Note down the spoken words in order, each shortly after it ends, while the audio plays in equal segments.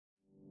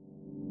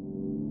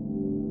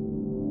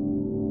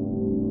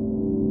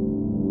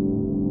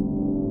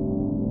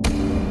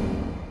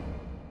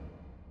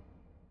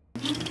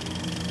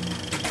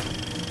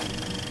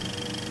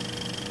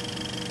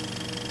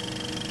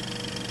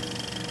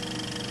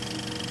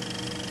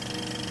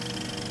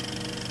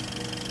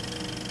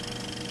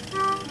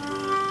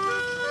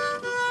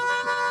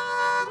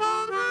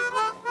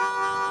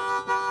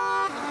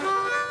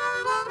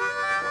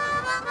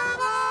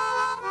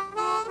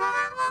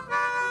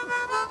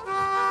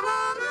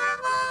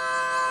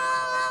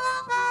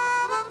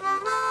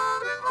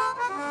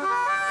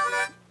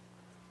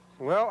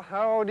Well,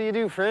 how do you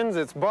do, friends?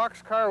 It's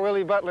Boxcar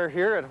Willie Butler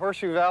here at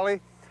Horseshoe Valley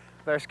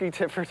with our ski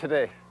tip for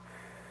today.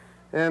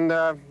 And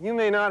you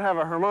may not have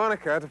a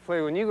harmonica to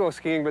play when you go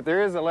skiing, but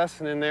there is a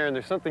lesson in there, and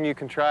there's something you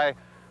can try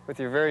with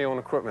your very own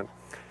equipment.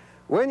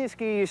 When you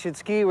ski, you should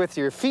ski with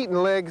your feet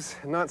and legs,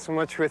 not so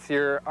much with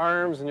your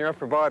arms and your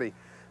upper body.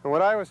 And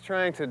what I was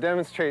trying to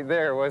demonstrate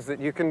there was that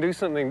you can do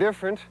something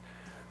different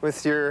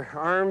with your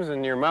arms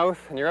and your mouth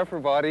and your upper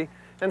body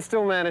and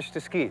still manage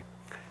to ski.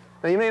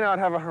 Now, you may not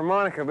have a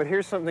harmonica, but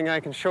here's something I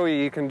can show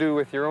you can do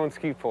with your own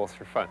ski poles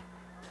for fun.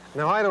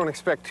 Now, I don't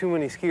expect too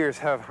many skiers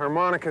have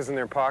harmonicas in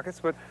their pockets,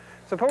 but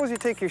suppose you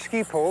take your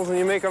ski poles and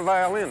you make a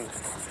violin,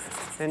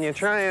 and you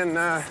try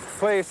and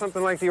play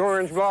something like the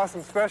Orange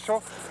Blossom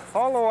Special,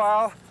 all the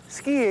while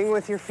skiing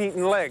with your feet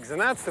and legs.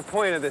 And that's the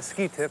point of this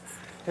ski tip,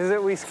 is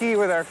that we ski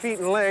with our feet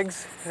and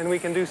legs, and we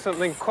can do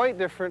something quite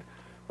different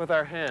with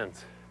our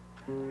hands.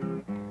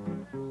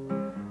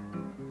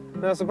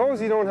 Now,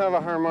 suppose you don't have a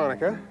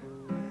harmonica,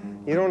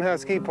 you don't have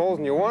ski poles,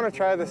 and you want to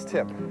try this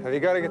tip. Have you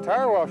got a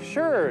guitar? Well,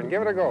 sure, and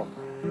give it a go.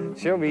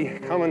 She'll be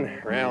coming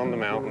round the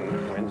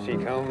mountain when she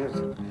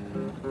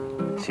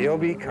comes. She'll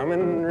be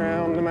coming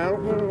round the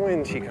mountain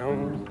when she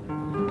comes.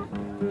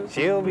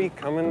 She'll be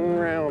coming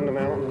round the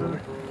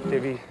mountain.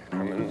 She'll be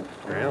coming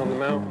round the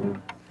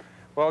mountain.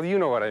 Well, you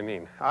know what I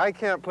mean. I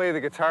can't play the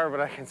guitar, but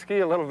I can ski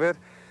a little bit.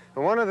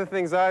 And one of the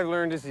things I've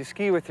learned is you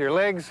ski with your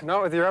legs,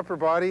 not with your upper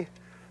body,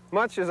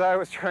 much as I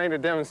was trying to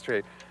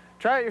demonstrate.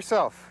 Try it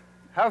yourself.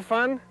 Have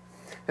fun.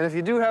 And if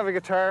you do have a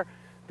guitar,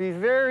 be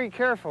very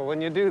careful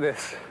when you do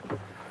this.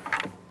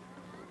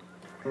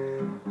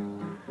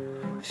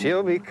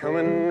 She'll be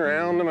coming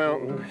round the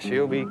mountain.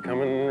 She'll be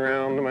coming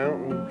round the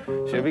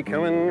mountain. She'll be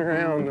coming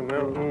round the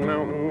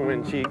mountain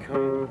when she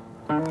comes.